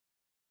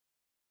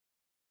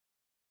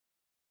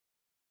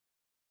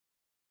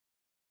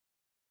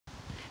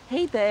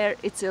Hey there,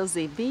 it's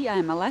Ilze Be.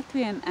 I'm a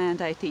Latvian and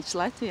I teach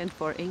Latvian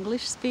for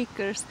English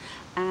speakers,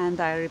 and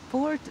I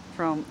report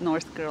from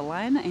North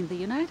Carolina in the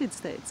United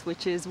States,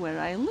 which is where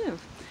I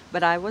live.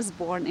 But I was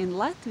born in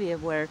Latvia,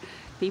 where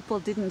people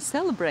didn't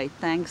celebrate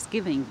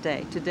Thanksgiving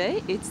Day.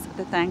 Today it's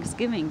the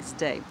Thanksgiving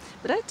Day.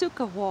 But I took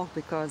a walk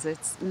because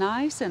it's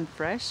nice and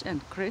fresh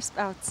and crisp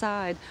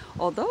outside,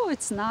 although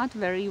it's not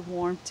very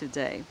warm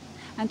today.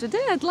 And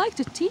today I'd like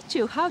to teach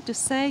you how to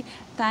say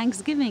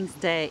Thanksgiving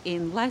Day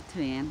in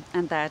Latvian,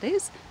 and that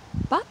is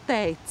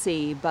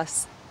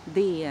Pateicības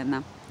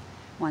diena.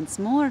 Once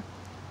more,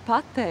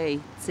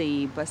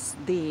 Pateicības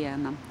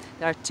diena.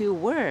 There are two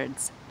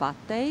words,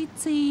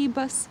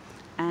 pateicības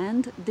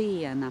and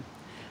diena.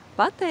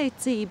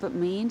 Pateicība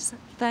means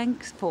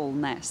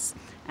thankfulness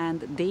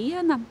and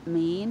diena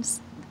means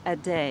a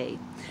day.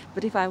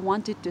 But if I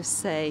wanted to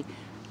say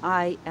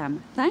I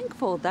am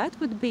thankful, that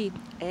would be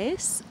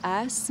es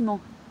esmu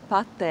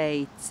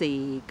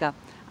pateicīga.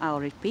 I'll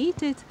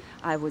repeat it.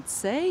 I would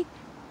say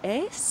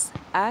es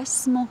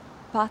esmu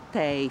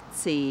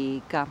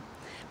pateicīga.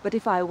 But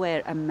if I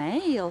were a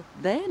male,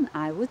 then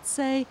I would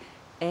say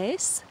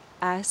es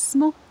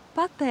esmu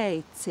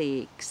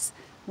pateicīgs.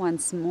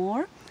 Once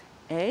more,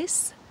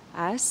 es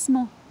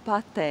esmu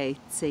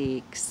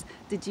pateicīgs.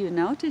 Did you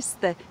notice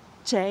the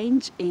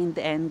change in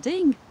the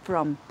ending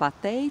from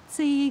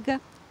pateicīga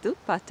to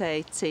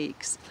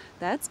pateicīgs?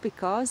 That's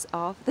because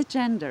of the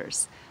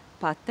genders.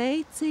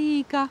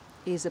 Pateicīga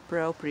is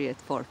appropriate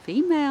for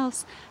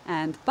females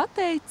and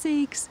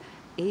pateicīgs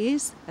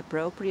is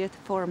appropriate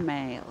for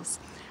males.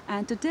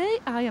 And today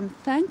I am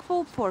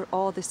thankful for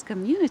all this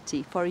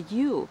community, for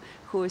you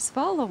who is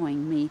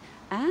following me,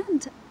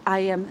 and I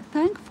am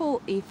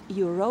thankful if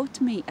you wrote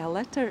me a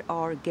letter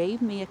or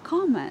gave me a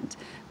comment,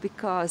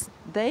 because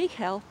they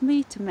help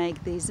me to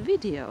make these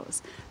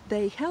videos.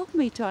 They help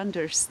me to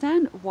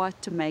understand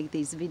what to make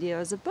these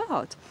videos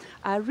about.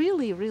 I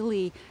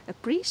really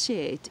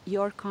appreciate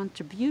your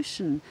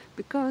contribution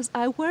because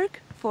I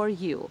work for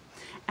you.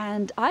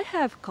 And I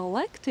have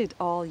collected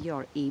all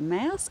your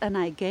emails and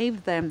I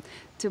gave them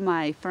to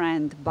my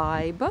friend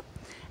Baiba.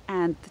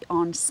 And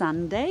on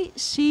Sunday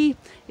she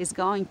is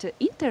going to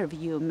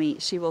interview me.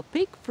 She will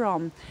pick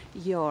from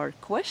your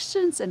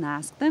questions and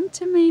ask them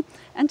to me,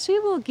 and she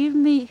will give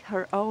me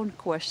her own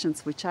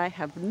questions, which I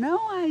have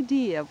no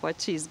idea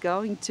what she's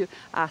going to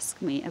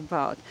ask me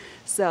about.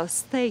 So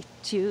stay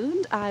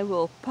tuned. I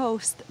will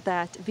post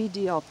that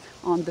video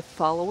on the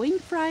following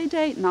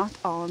Friday, not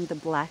on the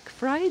Black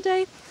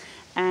Friday.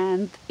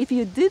 And if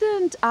you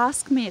didn't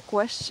ask me a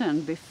question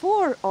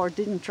before or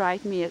didn't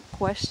write me a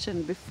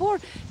question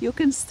before, you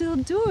can still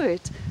do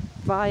it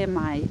via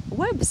my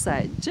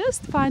website.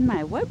 Just find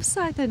my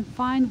website and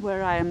find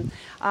where I'm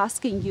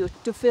asking you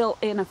to fill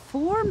in a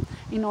form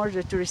in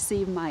order to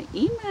receive my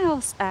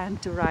emails and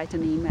to write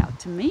an email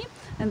to me,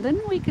 and then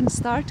we can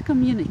start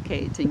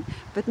communicating.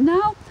 But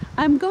now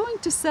I'm going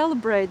to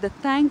celebrate the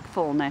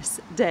Thankfulness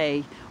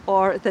Day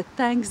or the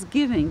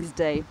Thanksgiving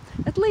Day,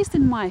 at least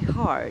in my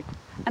heart.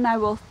 And I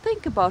will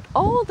think about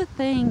all the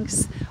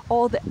things,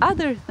 all the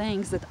other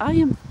things that I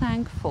am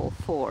thankful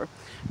for.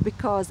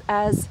 Because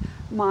as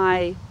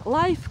my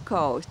life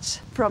coach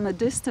from a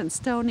distance,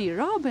 Tony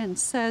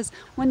Robbins, says,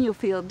 when you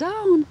feel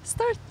down,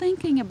 start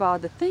thinking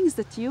about the things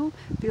that you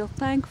feel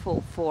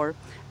thankful for.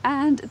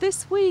 And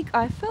this week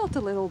I felt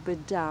a little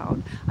bit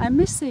down. I'm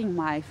missing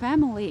my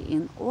family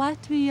in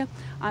Latvia.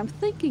 I'm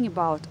thinking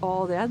about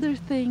all the other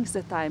things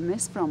that I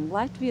miss from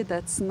Latvia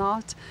that's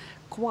not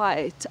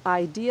quite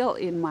ideal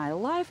in my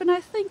life, and I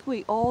think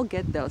we all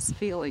get those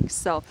feelings.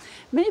 So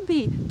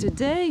maybe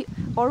today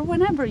or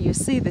whenever you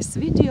see this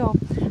video,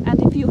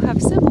 and if you have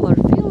similar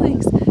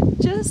feelings,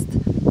 just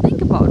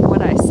think about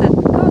what I said,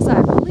 because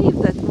I believe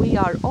that we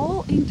are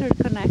all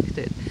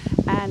interconnected,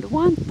 and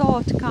one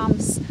thought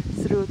comes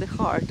through the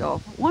heart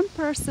of one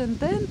person,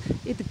 then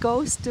it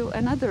goes to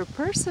another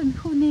person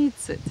who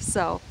needs it.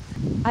 So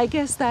I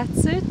guess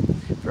that's it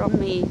from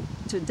me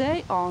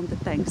today on the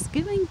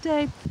Thanksgiving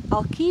Day.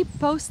 I'll keep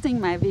posting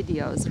my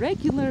videos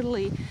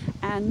regularly,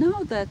 and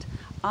know that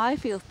I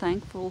feel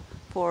thankful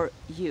for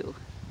you.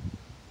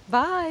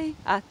 Bye!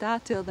 Ata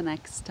till the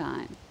next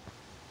time.